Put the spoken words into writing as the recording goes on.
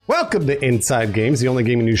Welcome to Inside Games, the only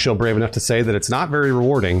gaming news show brave enough to say that it's not very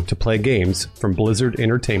rewarding to play games from Blizzard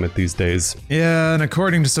Entertainment these days. Yeah, and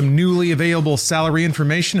according to some newly available salary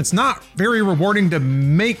information, it's not very rewarding to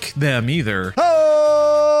make them either.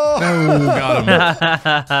 Oh! Got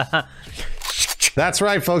him. That's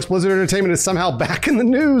right, folks. Blizzard Entertainment is somehow back in the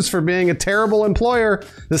news for being a terrible employer,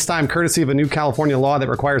 this time courtesy of a new California law that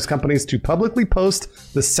requires companies to publicly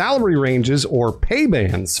post the salary ranges or pay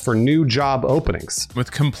bands for new job openings.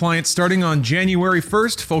 With compliance starting on January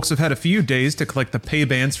 1st, folks have had a few days to collect the pay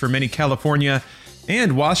bands for many California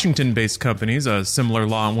and Washington-based companies. A similar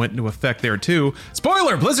law went into effect there too.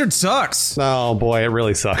 Spoiler, Blizzard sucks! Oh boy, it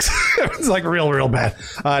really sucks. It's like real bad.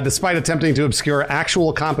 Despite attempting to obscure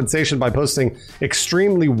actual compensation by posting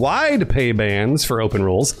extremely wide pay bands for open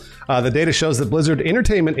roles, the data shows that Blizzard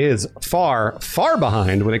Entertainment is far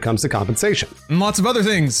behind when it comes to compensation. And lots of other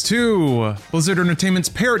things too. Blizzard Entertainment's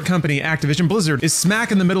parent company, Activision Blizzard, is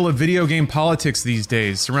smack in the middle of video game politics these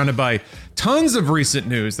days, surrounded by tons of recent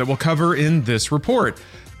news that we'll cover in this report.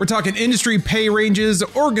 We're talking industry pay ranges,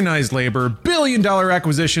 organized labor, billion-dollar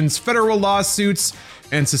acquisitions, federal lawsuits,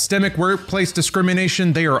 and systemic workplace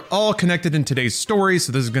discrimination. They are all connected in today's story,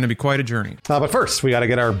 so this is going to be quite a journey. But first, we got to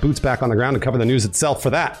get our boots back on the ground and cover the news itself. For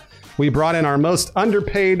that, we brought in our most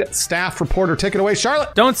underpaid staff reporter. Take it away,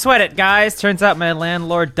 Charlotte. Don't sweat it, guys. Turns out my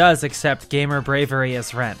landlord does accept gamer bravery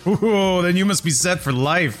as rent. Ooh, then you must be set for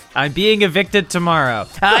life. I'm being evicted tomorrow.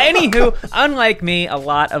 Anywho, unlike me, a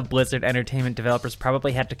lot of Blizzard Entertainment developers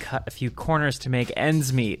probably had to cut a few corners to make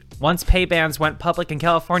ends meet. Once pay bands went public in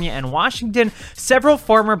California and Washington, several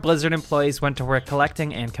former Blizzard employees went to work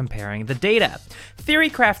collecting and comparing the data.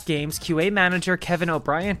 Theorycraft Games QA manager Kevin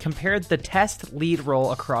O'Brien compared the test lead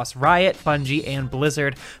role across Riot, Bungie, and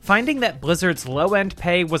Blizzard, finding that Blizzard's low-end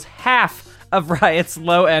pay was half of Riot's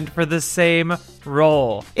low end for the same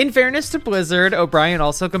role. In fairness to Blizzard, O'Brien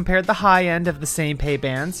also compared the high end of the same pay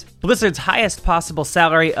bands. Blizzard's highest possible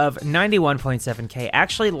salary of $91.7K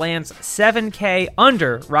actually lands $7K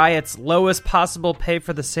under Riot's lowest possible pay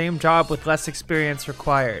for the same job with less experience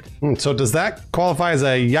required. So does that qualify as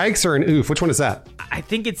a yikes or an oof? Which one is that? I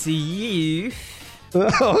think it's a yoof.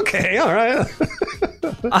 Okay, all right.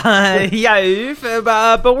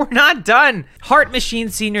 But we're not done. Heart Machine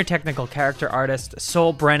senior technical character artist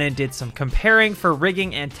Sol Brennan did some comparing for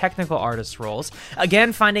rigging and technical artist roles,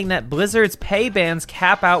 again finding that Blizzard's pay bands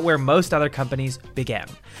cap out where most other companies began.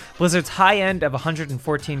 Blizzard's high end of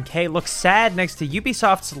 $114K looks sad next to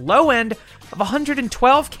Ubisoft's low end of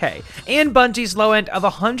 $112K and Bungie's low end of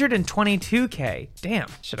 $122K. Damn,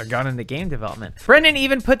 should have gone into game development. Brennan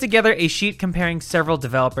even put together a sheet comparing several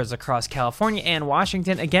developers across California and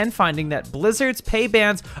Washington, again finding that Blizzard's pay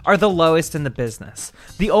bands are the lowest in the business.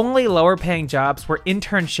 The only lower paying jobs were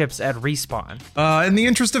internships at Respawn. In the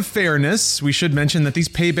interest of fairness, we should mention that these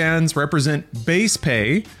pay bands represent base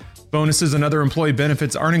pay. Bonuses and other employee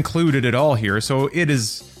benefits aren't included at all here, so it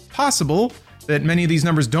is possible that many of these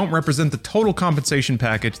numbers don't represent the total compensation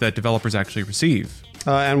package that developers actually receive.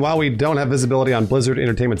 And while we don't have visibility on Blizzard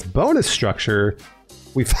Entertainment's bonus structure,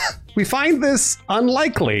 we find this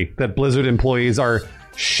unlikely that Blizzard employees are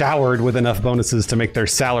showered with enough bonuses to make their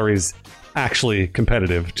salaries actually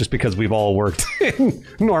competitive, just because we've all worked in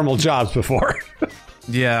normal jobs before.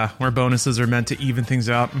 Yeah, where bonuses are meant to even things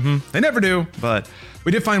out. They never do, but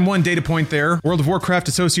we did find one data point there. World of Warcraft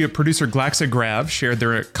associate producer Glaxagrav shared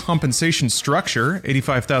their compensation structure,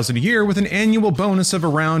 $85,000 a year, with an annual bonus of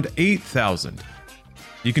around $8,000.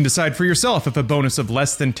 You can decide for yourself if a bonus of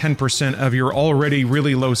less than 10% of your already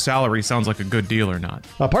really low salary sounds like a good deal or not.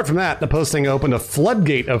 Apart from that, the posting opened a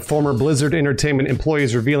floodgate of former Blizzard Entertainment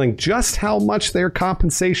employees revealing just how much their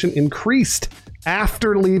compensation increased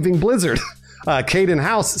after leaving Blizzard. Caden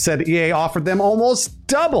House said EA offered them almost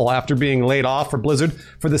double after being laid off for Blizzard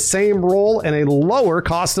for the same role in a lower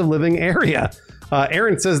cost of living area.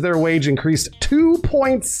 Aaron says their wage increased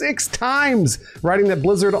 2.6 times, writing that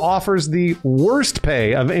Blizzard offers the worst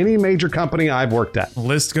pay of any major company I've worked at. The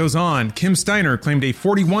list goes on. Kim Steiner claimed a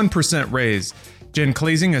 41% raise, Jen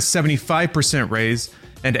Klazing a 75% raise,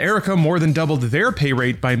 and Erica more than doubled their pay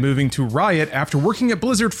rate by moving to Riot after working at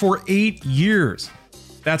Blizzard for 8 years.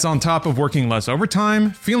 That's on top of working less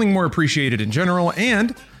overtime, feeling more appreciated in general,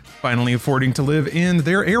 and finally affording to live in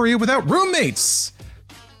their area without roommates.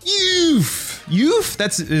 Youth!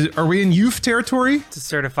 Are we in youth territory? It's a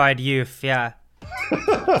certified youth, yeah.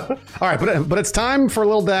 All right, but it's time for a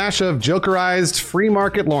little dash of jokerized free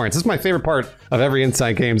market Lawrence. This is my favorite part of every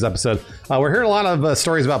Inside Games episode. We're hearing a lot of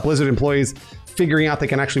stories about Blizzard employees figuring out they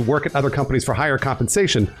can actually work at other companies for higher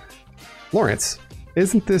compensation. Lawrence,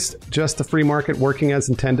 isn't this just the free market working as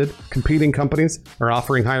intended? Competing companies are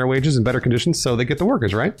offering higher wages and better conditions so they get the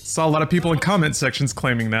workers, right? Saw a lot of people in comment sections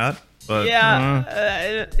claiming that. But,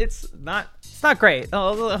 it's not great.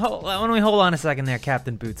 Why don't we hold on a second there,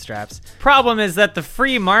 Captain Bootstraps? Problem is that the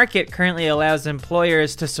free market currently allows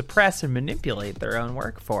employers to suppress and manipulate their own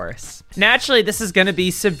workforce. Naturally, this is going to be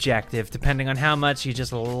subjective, depending on how much you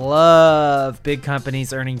just love big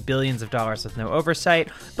companies earning billions of dollars with no oversight,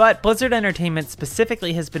 but Blizzard Entertainment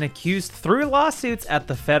specifically has been accused through lawsuits at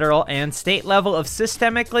the federal and state level of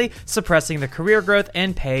systemically suppressing the career growth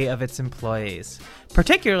and pay of its employees.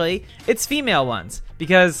 Particularly, its female ones,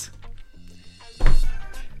 because...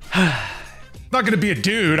 Not gonna be a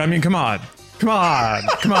dude. I mean, come on. Come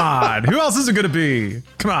on. Who else is it gonna be?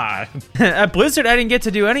 Come on. At Blizzard, I didn't get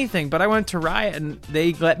to do anything, but I went to Riot and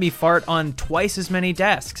they let me fart on twice as many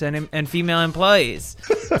desks and female employees.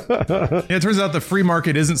 Yeah, it turns out the free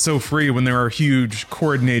market isn't so free when there are huge,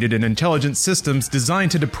 coordinated, and intelligent systems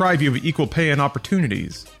designed to deprive you of equal pay and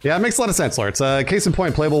opportunities. Yeah, it makes a lot of sense, Lawrence. Case in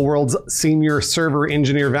point, Playable World's senior server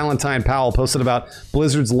engineer Valentine Powell posted about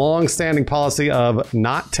Blizzard's long-standing policy of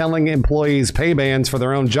not telling employees pay bands for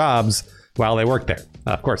their own jobs while they work there.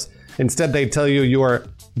 Of course, instead they tell you your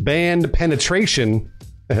band penetration,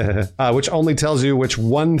 which only tells you which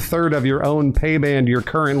 1/3 of your own pay band you're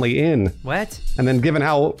currently in. What? And then given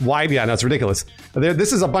how wide, yeah, no, it's ridiculous.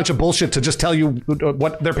 This is a bunch of bullshit to just tell you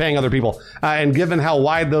what they're paying other people. And given how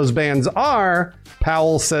wide those bands are,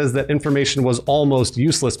 Powell says that information was almost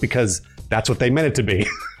useless because that's what they meant it to be.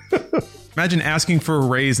 Imagine asking for a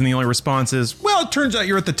raise and the only response is, well, it turns out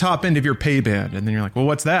you're at the top end of your pay band. And then you're like, well,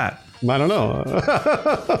 what's that? I don't know.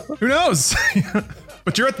 Who knows?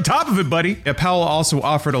 But you're at the top of it, buddy. Yeah, Powell also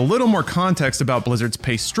offered a little more context about Blizzard's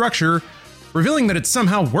pay structure, revealing that it's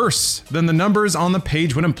somehow worse than the numbers on the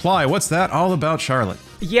page would imply. What's that all about, Charlotte?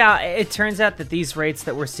 Yeah, it turns out that these rates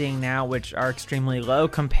that we're seeing now, which are extremely low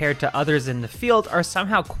compared to others in the field, are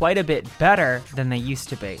somehow quite a bit better than they used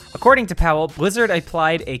to be. According to Powell, Blizzard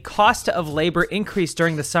applied a cost of labor increase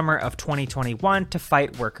during the summer of 2021 to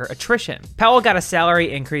fight worker attrition. Powell got a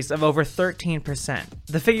salary increase of over 13%.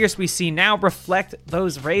 The figures we see now reflect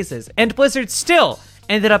those raises, and Blizzard still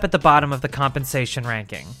ended up at the bottom of the compensation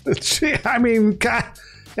ranking. I mean, God.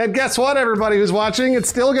 And guess what, everybody who's watching? It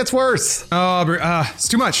still gets worse. Oh, it's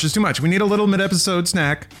too much. It's too much. We need a little mid-episode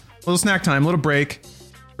snack. A little snack time, a little break.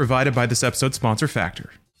 Provided by this episode's sponsor, Factor.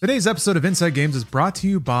 Today's episode of Inside Games is brought to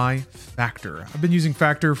you by Factor. I've been using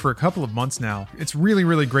Factor for a couple of months now. It's really,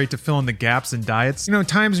 really great to fill in the gaps in diets. You know,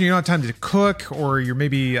 times when you don't have time to cook, or you're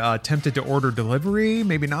maybe tempted to order delivery,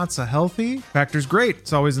 maybe not so healthy. Factor's great.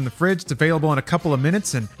 It's always in the fridge. It's available in a couple of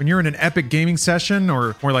minutes. And when you're in an epic gaming session,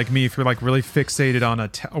 or more like me, if you're like really fixated on a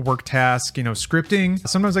work task, you know, scripting,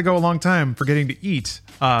 sometimes I go a long time forgetting to eat.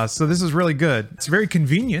 So this is really good. It's very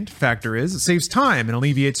convenient, Factor is. It saves time and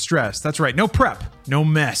alleviates stress. That's right. No prep, no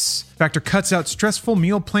mess. Factor cuts out stressful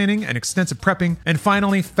meal planning and extensive prepping. And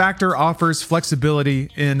finally, Factor offers flexibility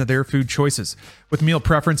in their food choices. With meal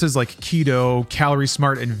preferences like keto, calorie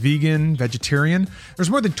smart, and vegan, vegetarian, there's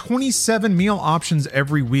more than 27 meal options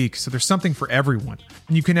every week, so there's something for everyone.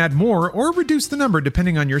 And you can add more or reduce the number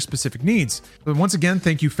depending on your specific needs. But once again,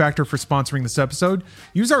 thank you, Factor, for sponsoring this episode.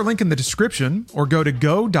 Use our link in the description or go to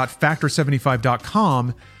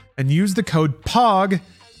go.factor75.com and use the code POG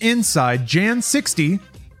inside Jan60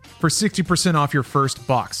 for 60% off your first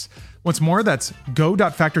box. Once more, that's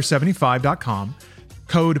go.factor75.com.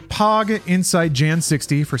 Code POG inside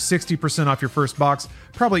Jan60 for 60% off your first box.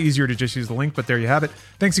 Probably easier to just use the link, but there you have it.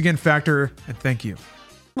 Thanks again, Factor, and thank you.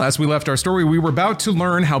 Last we left our story, we were about to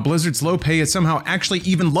learn how Blizzard's low pay is somehow actually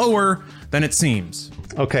even lower than it seems.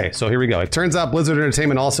 Okay, so here we go. It turns out Blizzard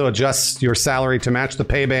Entertainment also adjusts your salary to match the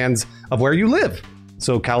pay bands of where you live.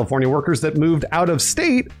 So California workers that moved out of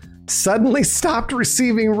state suddenly stopped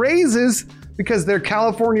receiving raises because their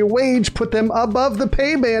California wage put them above the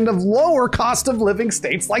pay band of lower cost of living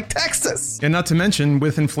states like Texas. And not to mention,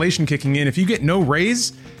 with inflation kicking in, if you get no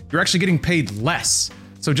raise, you're actually getting paid less.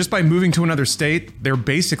 So just by moving to another state, they're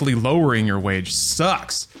basically lowering your wage.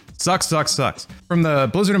 Sucks. Sucks. From the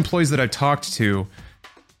Blizzard employees that I've talked to,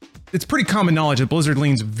 it's pretty common knowledge that Blizzard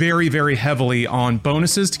leans very, very heavily on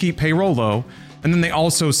bonuses to keep payroll low. And then they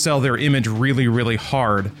also sell their image really, really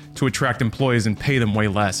hard to attract employees and pay them way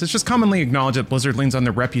less. It's just commonly acknowledged that Blizzard leans on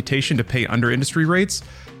their reputation to pay under industry rates,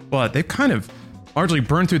 but they've kind of largely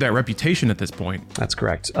burned through that reputation at this point. That's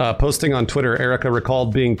correct. Posting on Twitter, Erica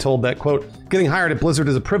recalled being told that, quote, getting hired at Blizzard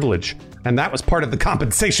is a privilege, and that was part of the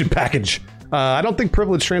compensation package. I don't think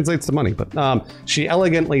privilege translates to money, but she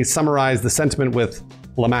elegantly summarized the sentiment with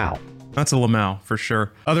Lamau. That's a Lamau, for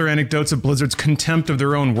sure. Other anecdotes of Blizzard's contempt of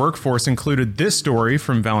their own workforce included this story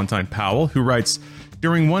from Valentine Powell, who writes,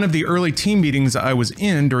 "During one of the early team meetings I was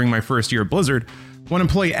in during my first year at Blizzard, one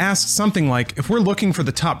employee asked something like, if we're looking for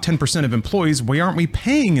the top 10% of employees, why aren't we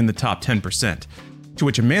paying in the top 10%? To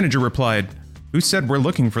which a manager replied, who said we're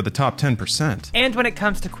looking for the top 10%? And when it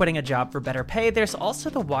comes to quitting a job for better pay, there's also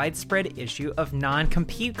the widespread issue of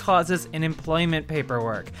non-compete clauses in employment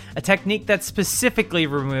paperwork, a technique that specifically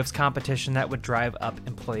removes competition that would drive up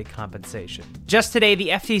employee compensation. Just today,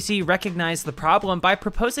 the FTC recognized the problem by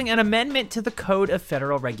proposing an amendment to the Code of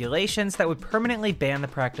Federal Regulations that would permanently ban the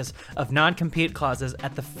practice of non-compete clauses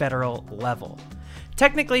at the federal level.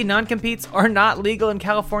 Technically, non-competes are not legal in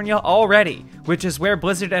California already, which is where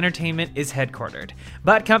Blizzard Entertainment is headquartered.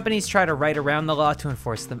 But companies try to write around the law to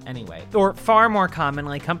enforce them anyway. Or far more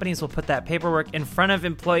commonly, companies will put that paperwork in front of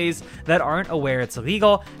employees that aren't aware it's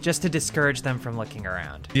illegal, just to discourage them from looking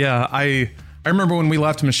around. Yeah, I remember when we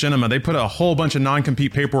left Machinima, they put a whole bunch of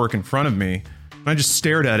non-compete paperwork in front of me, and I just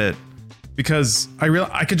stared at it because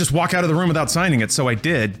I could just walk out of the room without signing it, so I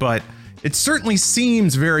did, but it certainly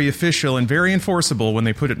seems very official and very enforceable when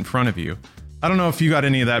they put it in front of you. I don't know if you got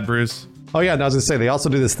any of that, Bruce. Oh yeah, and I was gonna say, they also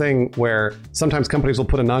do this thing where sometimes companies will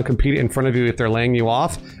put a non-compete in front of you if they're laying you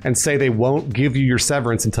off and say they won't give you your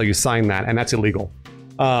severance until you sign that, and that's illegal.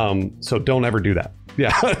 So don't ever do that.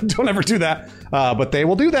 Yeah, don't ever do that. But they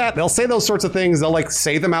will do that. They'll say those sorts of things. They'll like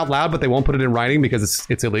say them out loud, but they won't put it in writing because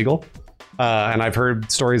it's illegal. And I've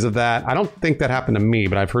heard stories of that. I don't think that happened to me,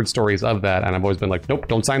 but I've heard stories of that, and I've always been like, nope,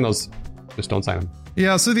 don't sign those. Just don't sign them.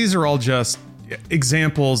 Yeah, so these are all just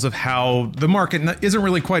examples of how the market isn't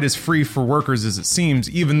really quite as free for workers as it seems,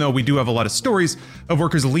 even though we do have a lot of stories of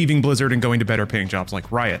workers leaving Blizzard and going to better paying jobs like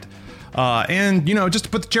Riot. And, you know, just to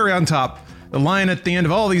put the cherry on top, the line at the end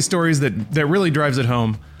of all these stories that really drives it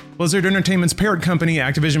home, Blizzard Entertainment's parent company,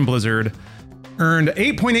 Activision Blizzard, earned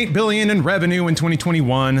 $8.8 billion in revenue in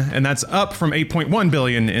 2021, and that's up from $8.1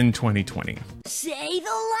 billion in 2020. Say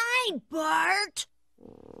the line, Bart!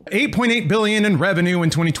 $8.8 billion in revenue in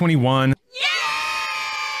 2021.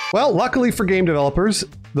 Well, luckily for game developers,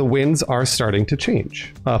 the winds are starting to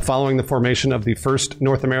change. Following the formation of the first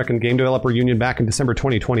North American Game Developer Union back in December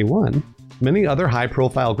 2021, many other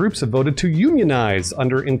high-profile groups have voted to unionize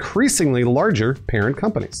under increasingly larger parent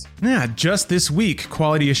companies. Yeah, just this week,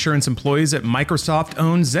 quality assurance employees at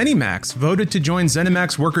Microsoft-owned ZeniMax voted to join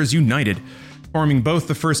ZeniMax Workers United, forming both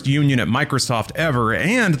the first union at Microsoft ever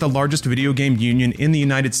and the largest video game union in the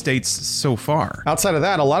United States so far. Outside of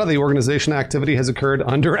that, a lot of the organization activity has occurred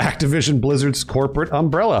under Activision Blizzard's corporate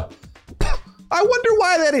umbrella. I wonder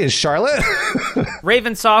why that is, Charlotte.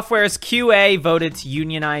 Raven Software's QA voted to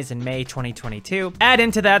unionize in May 2022. Add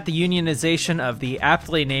into that the unionization of the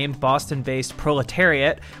aptly named Boston-based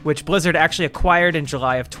Proletariat, which Blizzard actually acquired in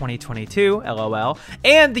July of 2022, LOL,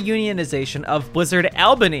 and the unionization of Blizzard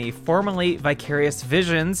Albany, formerly Vicarious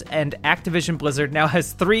Visions, and Activision Blizzard now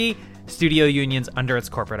has 3 studio unions under its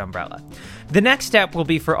corporate umbrella. The next step will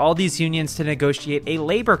be for all these unions to negotiate a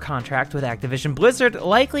labor contract with Activision Blizzard,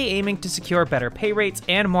 likely aiming to secure better pay rates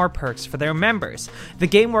and more perks for their members. The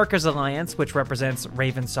Game Workers Alliance, which represents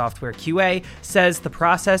Raven Software QA, says the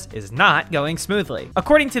process is not going smoothly.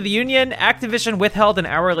 According to the union, Activision withheld an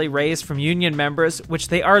hourly raise from union members, which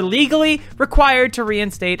they are legally required to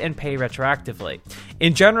reinstate and pay retroactively.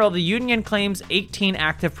 In general, the union claims 18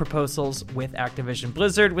 active proposals with Activision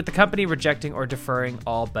Blizzard, with the company rejecting or deferring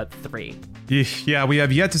all but 3. Yeah, we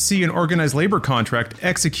have yet to see an organized labor contract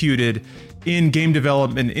executed in game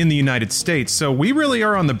development in the United States, so we really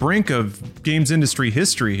are on the brink of games industry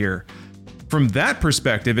history here. From that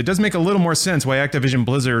perspective, it does make a little more sense why Activision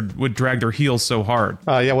Blizzard would drag their heels so hard.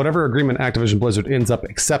 Yeah, whatever agreement Activision Blizzard ends up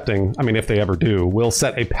accepting, I mean, if they ever do, will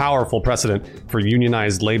set a powerful precedent for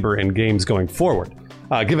unionized labor in games going forward.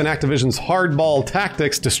 Given Activision's hardball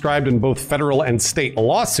tactics described in both federal and state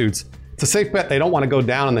lawsuits, it's a safe bet they don't want to go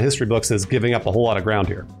down in the history books as giving up a whole lot of ground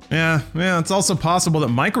here. Yeah, it's also possible that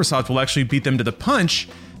Microsoft will actually beat them to the punch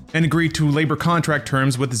and agree to labor contract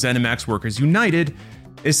terms with ZeniMax Workers United,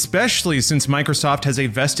 especially since Microsoft has a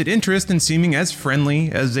vested interest in seeming as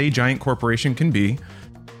friendly as a giant corporation can be.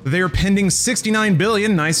 Their pending $69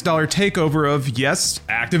 billion nice dollar takeover of, yes,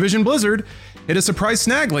 Activision Blizzard hit a surprise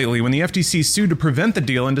snag lately when the FTC sued to prevent the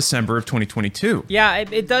deal in December of 2022. Yeah,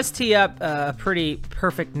 it does tee up a pretty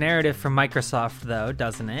perfect narrative from Microsoft, though,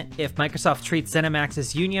 doesn't it? If Microsoft treats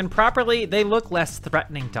ZeniMax's union properly, they look less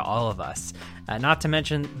threatening to all of us. not to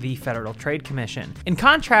mention the Federal Trade Commission. In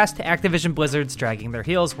contrast to Activision Blizzard's dragging their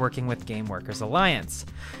heels working with Game Workers Alliance.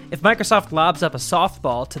 If Microsoft lobs up a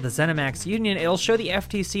softball to the ZeniMax union, it'll show the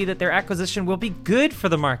FTC that their acquisition will be good for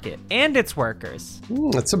the market and its workers.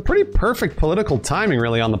 It's a pretty perfect political timing,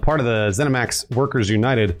 really, on the part of the ZeniMax Workers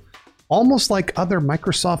United. Almost like other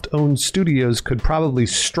Microsoft-owned studios could probably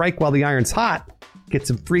strike while the iron's hot, get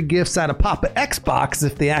some free gifts out of Papa Xbox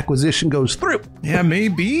if the acquisition goes through. Yeah,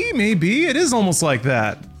 maybe. It is almost like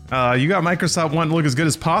that. You got Microsoft wanting to look as good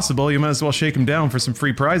as possible. You might as well shake them down for some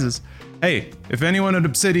free prizes. Hey, if anyone at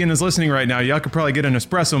Obsidian is listening right now, y'all could probably get an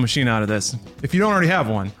espresso machine out of this, if you don't already have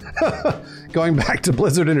one. Going back to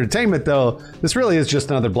Blizzard Entertainment, though, this really is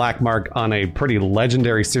just another black mark on a pretty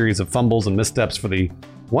legendary series of fumbles and missteps for the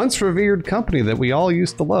once revered company that we all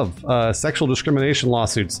used to love. Sexual discrimination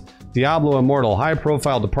lawsuits, Diablo Immortal,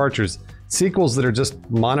 high-profile departures, sequels that are just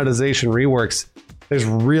monetization reworks. There's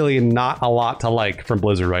really not a lot to like from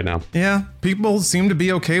Blizzard right now. Yeah, people seem to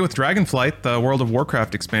be okay with Dragonflight, the World of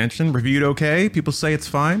Warcraft expansion. Reviewed okay, people say it's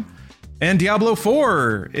fine. And Diablo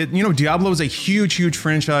 4. Diablo is a huge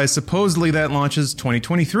franchise. Supposedly that launches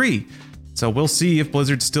 2023. So we'll see if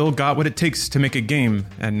Blizzard still got what it takes to make a game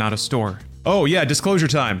and not a store. Oh yeah, disclosure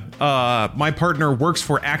time. My partner works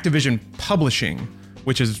for Activision Publishing,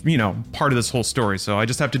 which is, part of this whole story. So I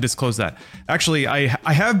just have to disclose that. Actually, I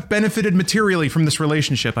have benefited materially from this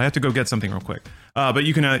relationship. I have to go get something real quick. But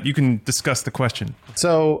you can discuss the question.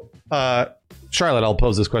 So, Charlotte, I'll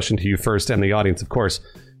pose this question to you first and the audience, of course.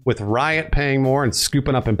 With Riot paying more and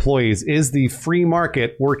scooping up employees, is the free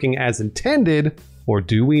market working as intended, or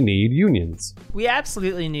do we need unions? We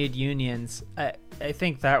absolutely need unions. I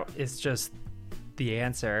think that is just the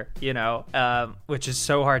answer, which is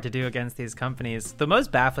so hard to do against these companies. The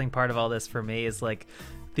most baffling part of all this for me is like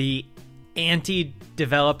the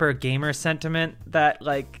anti-developer gamer sentiment that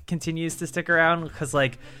continues to stick around, because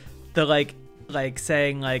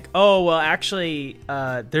saying oh well, actually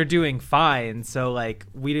they're doing fine, so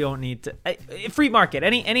we don't need to free market.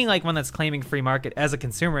 Any one that's claiming free market as a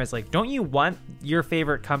consumer is don't you want your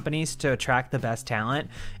favorite companies to attract the best talent?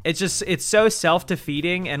 It's so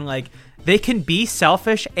self-defeating, and they can be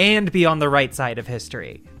selfish and be on the right side of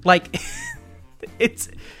history. Games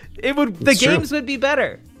would be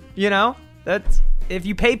better, that's if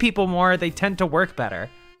you pay people more, they tend to work better.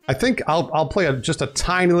 I think I'll play just a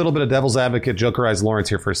tiny little bit of devil's advocate, Jokerized Lawrence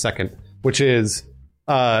here for a second, which is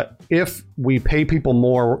if we pay people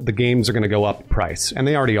more, the games are going to go up in price, and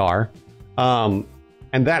they already are. And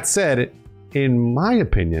that said, in my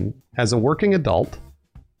opinion, as a working adult,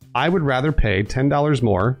 I would rather pay $10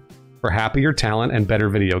 more for happier talent and better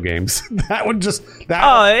video games. That would just...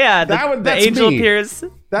 the angel appears,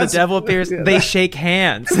 the devil appears, they shake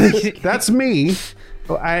hands. That's me.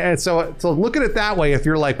 So look at it that way. If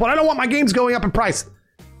you're well, I don't want my games going up in price.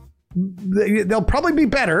 They'll probably be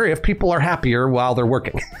better if people are happier while they're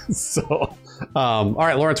working. So, all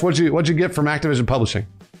right, Lawrence, what'd you get from Activision Publishing?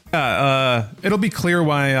 It'll be clear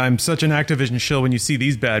why I'm such an Activision shill when you see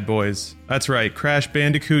these bad boys. That's right, Crash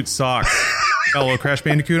Bandicoot socks. Hello, Crash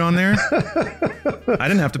Bandicoot on there? I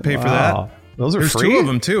didn't have to pay for that. Those are there's free? 2 of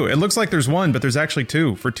them, too. It looks like there's one, but there's actually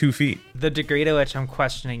 2 for 2 feet. The degree to which I'm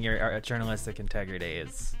questioning your journalistic integrity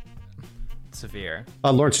is severe.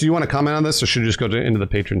 Lawrence, do you want to comment on this, or should we just go into the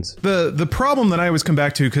patrons? The problem that I always come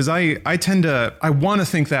back to, because I want to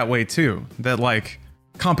think that way, too, that,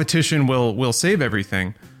 competition will save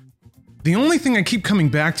everything. The only thing I keep coming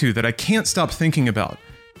back to that I can't stop thinking about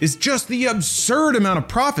is just the absurd amount of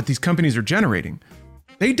profit these companies are generating.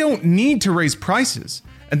 They don't need to raise prices.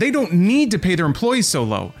 And they don't need to pay their employees so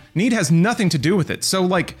low. Need has nothing to do with it. So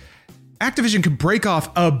Activision could break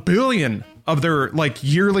off $1 billion of their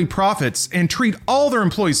yearly profits and treat all their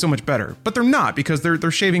employees so much better. But they're not, because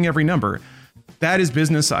they're shaving every number. That is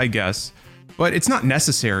business, I guess. But it's not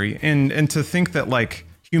necessary. And to think that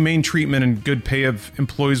humane treatment and good pay of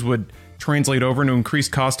employees would translate over into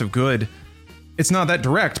increased cost of good, it's not that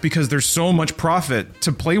direct, because there's so much profit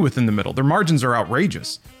to play with in the middle. Their margins are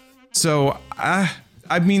outrageous. So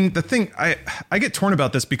I mean, the thing, I get torn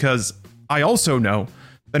about this, because I also know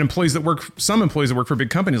that some employees that work for big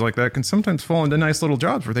companies like that can sometimes fall into nice little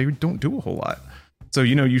jobs where they don't do a whole lot. So,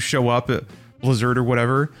 you show up at Blizzard or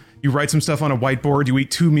whatever, you write some stuff on a whiteboard, you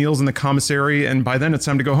eat 2 meals in the commissary, and by then it's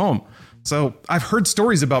time to go home. So I've heard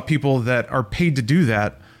stories about people that are paid to do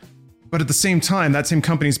that, but at the same time, that same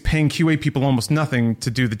company's paying QA people almost nothing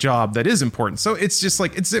to do the job that is important. So it's just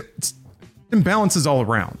it's imbalances all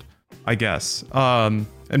around, I guess. And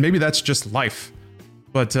maybe that's just life.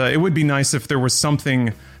 But it would be nice if there was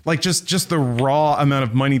something just the raw amount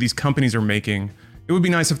of money these companies are making it would be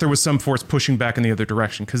nice if there was some force pushing back in the other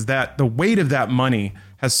direction, because the weight of that money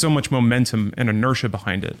has so much momentum and inertia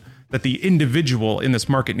behind it that the individual in this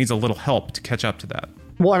market needs a little help to catch up to that.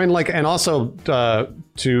 Well, I mean, like, and also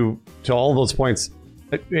to all those points,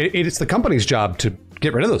 it's the company's job to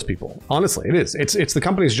get rid of those people. Honestly, it is. It's the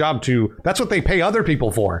company's job to. That's what they pay other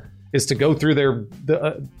people for, is to go through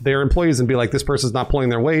their employees and be like, this person's not pulling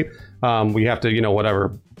their weight. We have to,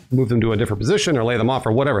 whatever, move them to a different position or lay them off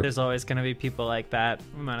or whatever. There's always going to be people like that.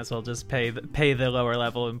 We might as well just pay the lower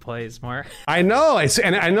level employees more. I know,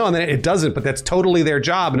 and then it doesn't, but that's totally their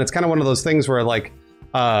job, and it's kind of one of those things where like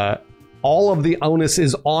all of the onus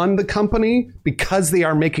is on the company because they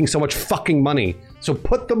are making so much fucking money. So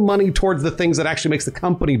put the money towards the things that actually makes the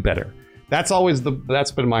company better. That's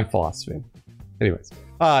been my philosophy. Anyways.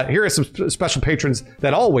 Here are some special patrons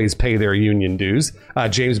that always pay their union dues.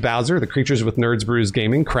 James Bowser, the Creatures with Nerds Brews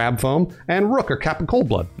Gaming, Crab Foam, and Rook or Captain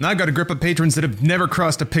Coldblood. And I've got a grip of patrons that have never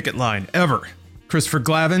crossed a picket line, ever. Christopher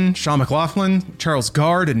Glavin, Sean McLaughlin, Charles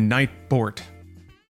Gard, and Knight Bort.